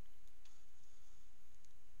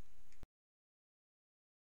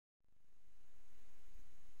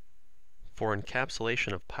 For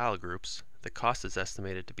encapsulation of pile groups, the cost is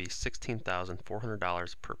estimated to be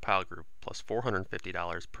 $16,400 per pile group plus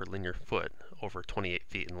 $450 per linear foot over 28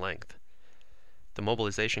 feet in length. The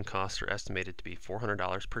mobilization costs are estimated to be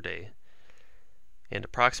 $400 per day, and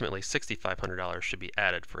approximately $6,500 should be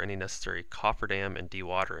added for any necessary cofferdam and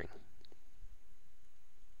dewatering.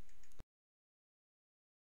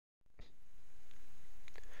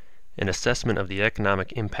 An assessment of the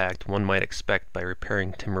economic impact one might expect by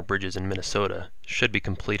repairing timber bridges in Minnesota should be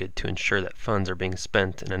completed to ensure that funds are being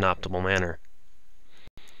spent in an optimal manner.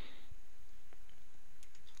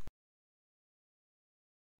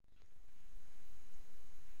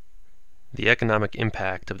 The economic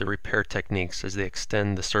impact of the repair techniques as they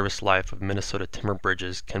extend the service life of Minnesota timber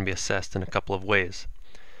bridges can be assessed in a couple of ways.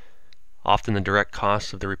 Often the direct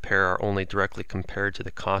costs of the repair are only directly compared to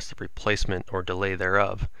the cost of replacement or delay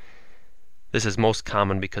thereof. This is most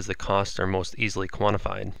common because the costs are most easily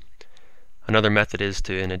quantified. Another method is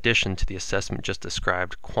to, in addition to the assessment just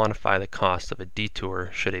described, quantify the cost of a detour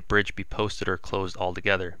should a bridge be posted or closed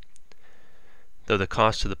altogether. Though the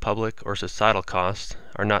costs to the public or societal costs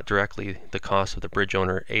are not directly the cost of the bridge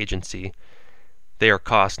owner agency, they are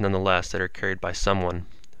costs nonetheless that are carried by someone,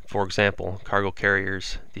 for example, cargo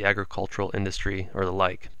carriers, the agricultural industry, or the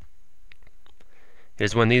like. It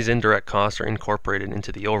is when these indirect costs are incorporated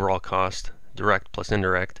into the overall cost, direct plus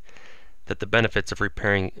indirect, that the benefits of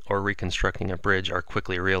repairing or reconstructing a bridge are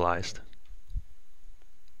quickly realized.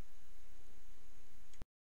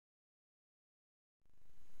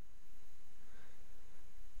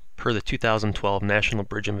 Per the 2012 National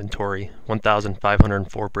Bridge Inventory,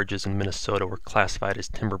 1,504 bridges in Minnesota were classified as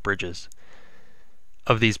timber bridges.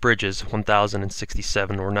 Of these bridges,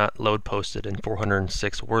 1,067 were not load posted and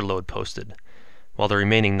 406 were load posted, while the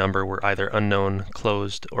remaining number were either unknown,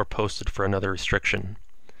 closed, or posted for another restriction.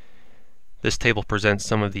 This table presents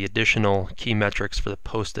some of the additional key metrics for the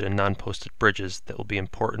posted and non-posted bridges that will be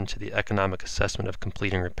important to the economic assessment of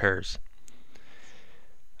completing repairs.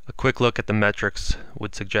 A quick look at the metrics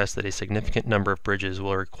would suggest that a significant number of bridges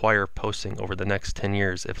will require posting over the next 10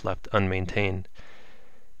 years if left unmaintained.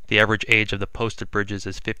 The average age of the posted bridges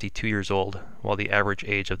is 52 years old, while the average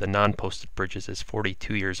age of the non-posted bridges is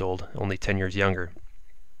 42 years old, only 10 years younger.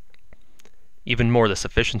 Even more, the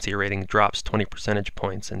sufficiency rating drops 20 percentage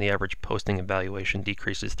points and the average posting evaluation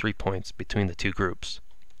decreases 3 points between the two groups.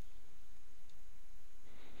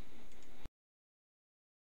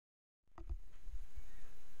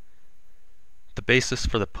 The basis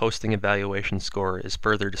for the posting evaluation score is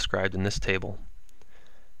further described in this table.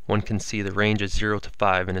 One can see the range is 0 to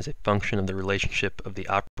 5 and is a function of the relationship of the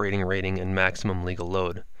operating rating and maximum legal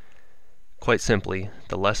load. Quite simply,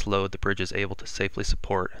 the less load the bridge is able to safely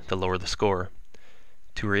support, the lower the score.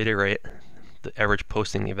 To reiterate, the average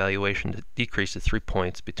posting evaluation decreased to 3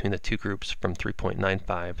 points between the two groups from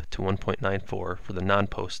 3.95 to 1.94 for the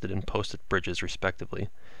non-posted and posted bridges respectively.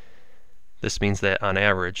 This means that, on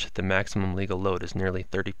average, the maximum legal load is nearly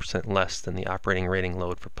 30% less than the operating rating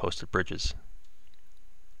load for posted bridges.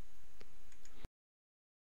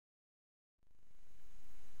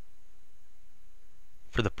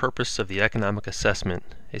 For the purpose of the economic assessment,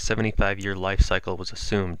 a 75-year life cycle was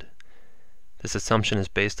assumed. This assumption is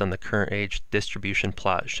based on the current age distribution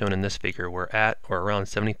plot shown in this figure, where at or around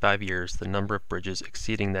 75 years the number of bridges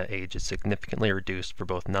exceeding that age is significantly reduced for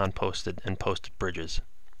both non-posted and posted bridges.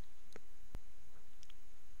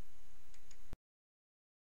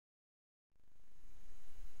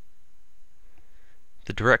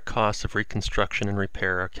 The direct costs of reconstruction and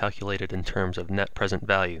repair are calculated in terms of net present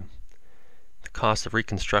value. The cost of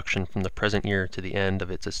reconstruction from the present year to the end of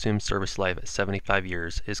its assumed service life at 75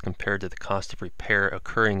 years is compared to the cost of repair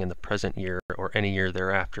occurring in the present year or any year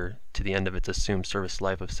thereafter to the end of its assumed service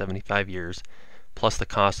life of 75 years, plus the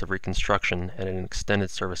cost of reconstruction at an extended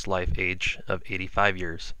service life age of 85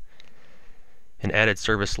 years. An added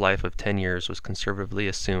service life of 10 years was conservatively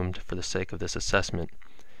assumed for the sake of this assessment.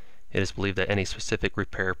 It is believed that any specific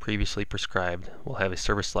repair previously prescribed will have a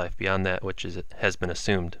service life beyond that which has been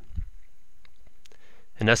assumed.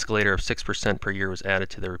 An escalator of 6% per year was added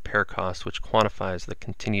to the repair cost, which quantifies the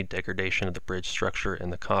continued degradation of the bridge structure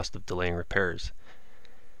and the cost of delaying repairs.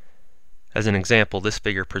 As an example, this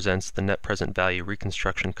figure presents the net present value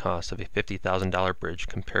reconstruction cost of a $50,000 bridge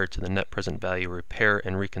compared to the net present value repair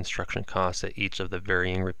and reconstruction costs at each of the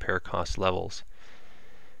varying repair cost levels.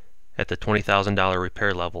 At the $20,000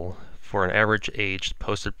 repair level, for an average aged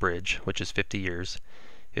posted bridge, which is 50 years,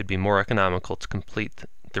 it would be more economical to complete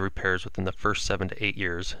the repairs within the first 7 to 8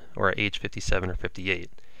 years, or at age 57 or 58.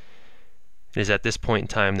 It is at this point in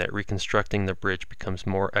time that reconstructing the bridge becomes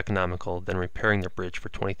more economical than repairing the bridge for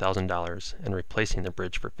 $20,000 and replacing the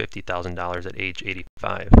bridge for $50,000 at age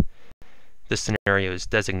 85. This scenario is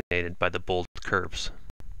designated by the bold curves.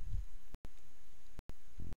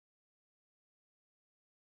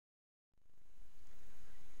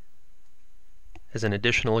 As an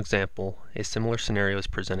additional example, a similar scenario is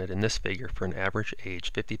presented in this figure for an average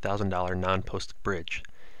age $50,000 non-posted bridge.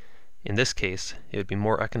 In this case, it would be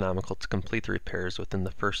more economical to complete the repairs within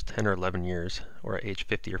the first 10 or 11 years, or at age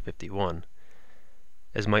 50 or 51.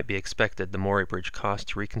 As might be expected, the more a bridge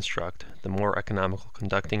costs to reconstruct, the more economical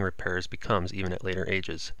conducting repairs becomes even at later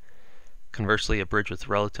ages. Conversely, a bridge with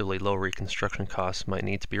relatively low reconstruction costs might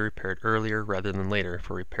need to be repaired earlier rather than later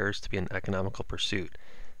for repairs to be an economical pursuit,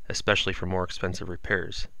 especially for more expensive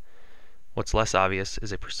repairs. What's less obvious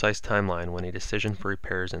is a precise timeline when a decision for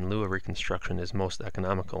repairs in lieu of reconstruction is most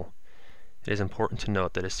economical. It is important to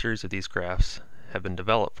note that a series of these graphs have been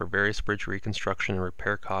developed for various bridge reconstruction and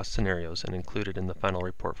repair cost scenarios and included in the final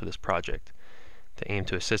report for this project. They aim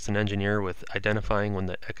to assist an engineer with identifying when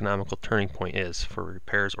the economical turning point is for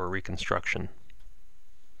repairs or reconstruction.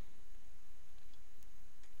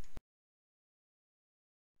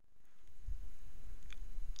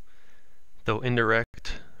 Though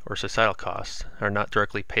indirect or societal costs are not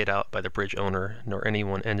directly paid out by the bridge owner nor any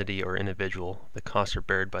one entity or individual, the costs are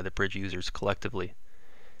borne by the bridge users collectively.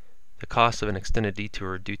 The cost of an extended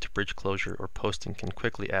detour due to bridge closure or posting can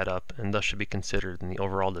quickly add up and thus should be considered in the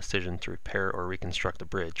overall decision to repair or reconstruct the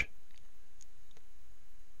bridge.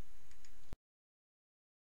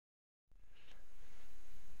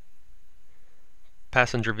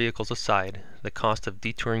 Passenger vehicles aside, the cost of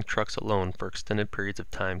detouring trucks alone for extended periods of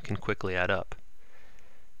time can quickly add up.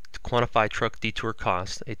 To quantify truck detour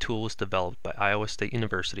costs, a tool was developed by Iowa State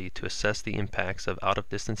University to assess the impacts of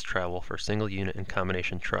out-of-distance travel for single-unit and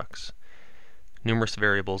combination trucks. Numerous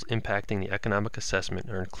variables impacting the economic assessment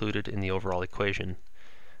are included in the overall equation.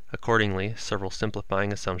 Accordingly, several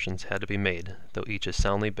simplifying assumptions had to be made, though each is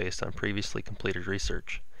soundly based on previously completed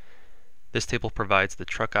research. This table provides the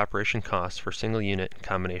truck operation costs for single-unit and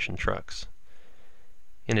combination trucks.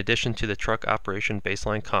 In addition to the truck operation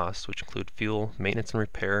baseline costs, which include fuel, maintenance and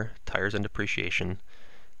repair, tires and depreciation,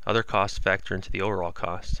 other costs factor into the overall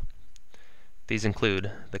cost. These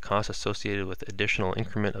include the costs associated with additional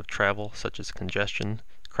increment of travel such as congestion,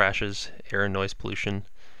 crashes, air and noise pollution,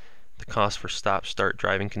 the cost for stop-start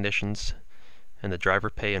driving conditions, and the driver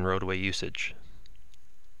pay and roadway usage.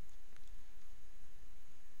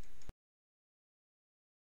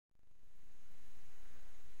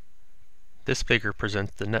 This figure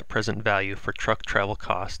presents the net present value for truck travel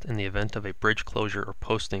cost in the event of a bridge closure or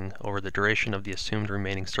posting over the duration of the assumed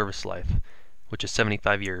remaining service life, which is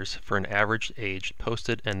 75 years, for an average aged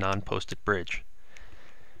posted and non-posted bridge.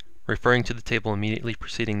 Referring to the table immediately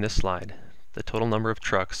preceding this slide, the total number of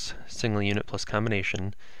trucks, single unit plus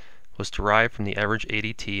combination, was derived from the average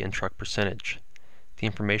ADT and truck percentage. The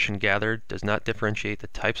information gathered does not differentiate the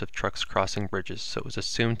types of trucks crossing bridges, so it was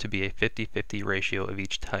assumed to be a 50-50 ratio of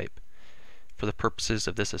each type. For the purposes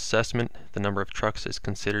of this assessment, the number of trucks is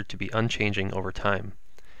considered to be unchanging over time.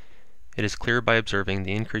 It is clear by observing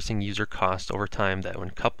the increasing user cost over time that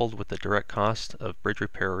when coupled with the direct cost of bridge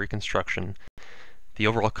repair or reconstruction, the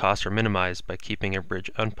overall costs are minimized by keeping a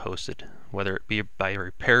bridge unposted, whether it be by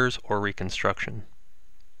repairs or reconstruction.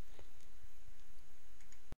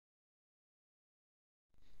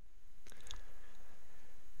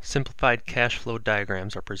 Simplified cash flow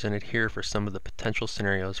diagrams are presented here for some of the potential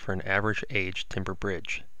scenarios for an average age timber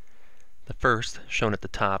bridge. The first, shown at the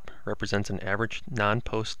top, represents an average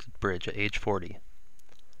non-posted bridge at age 40.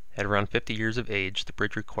 At around 50 years of age, the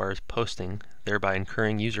bridge requires posting, thereby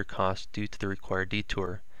incurring user costs due to the required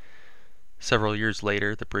detour. Several years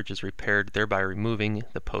later, the bridge is repaired, thereby removing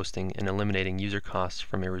the posting and eliminating user costs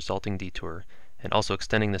from a resulting detour, and also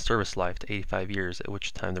extending the service life to 85 years, at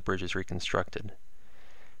which time the bridge is reconstructed.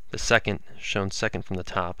 The second, shown second from the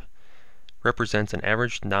top, represents an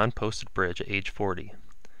average non-posted bridge at age 40.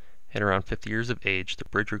 At around 50 years of age, the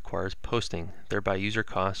bridge requires posting, thereby user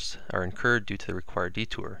costs are incurred due to the required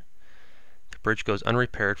detour. The bridge goes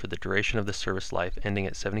unrepaired for the duration of the service life, ending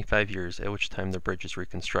at 75 years, at which time the bridge is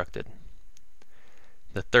reconstructed.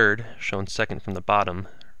 The third, shown second from the bottom,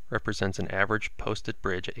 represents an average posted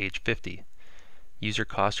bridge at age 50. User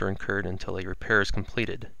costs are incurred until a repair is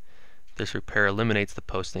completed. This repair eliminates the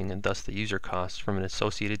posting and thus the user costs from an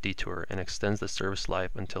associated detour and extends the service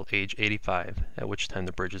life until age 85, at which time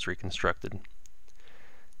the bridge is reconstructed.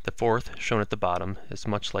 The fourth, shown at the bottom, is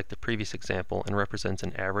much like the previous example and represents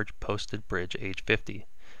an average posted bridge at age 50.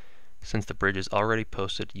 Since the bridge is already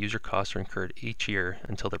posted, user costs are incurred each year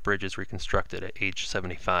until the bridge is reconstructed at age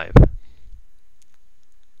 75.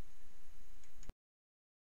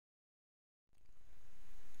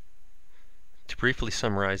 To briefly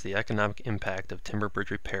summarize the economic impact of timber bridge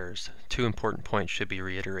repairs, two important points should be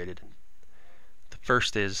reiterated. The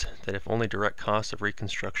first is that if only direct costs of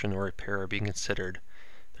reconstruction or repair are being considered,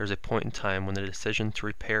 there is a point in time when the decision to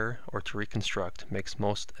repair or to reconstruct makes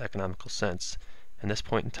most economical sense, and this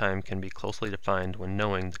point in time can be closely defined when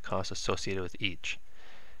knowing the costs associated with each.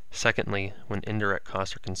 Secondly, when indirect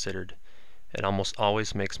costs are considered, it almost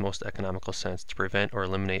always makes most economical sense to prevent or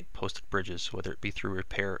eliminate posted bridges, whether it be through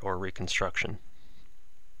repair or reconstruction.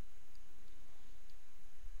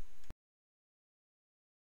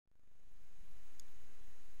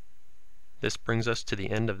 This brings us to the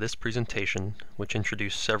end of this presentation, which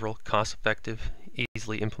introduced several cost-effective,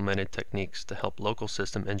 easily implemented techniques to help local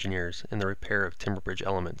system engineers in the repair of timber bridge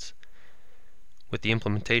elements. With the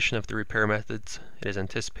implementation of the repair methods, it is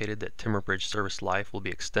anticipated that timber bridge service life will be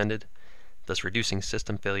extended, thus reducing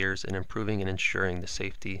system failures and improving and ensuring the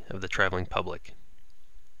safety of the traveling public.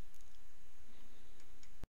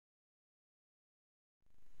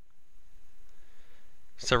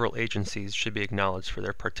 Several agencies should be acknowledged for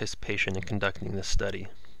their participation in conducting this study.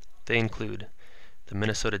 They include the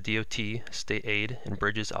Minnesota DOT State Aid and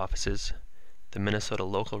Bridges Offices, the Minnesota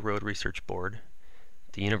Local Road Research Board,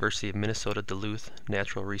 the University of Minnesota Duluth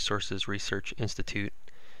Natural Resources Research Institute,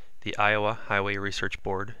 the Iowa Highway Research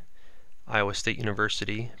Board, Iowa State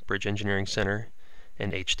University Bridge Engineering Center,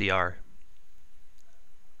 and HDR.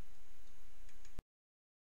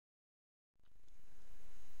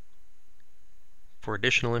 For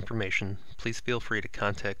additional information, please feel free to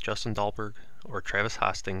contact Justin Dahlberg or Travis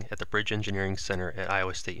Hosting at the Bridge Engineering Center at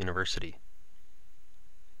Iowa State University.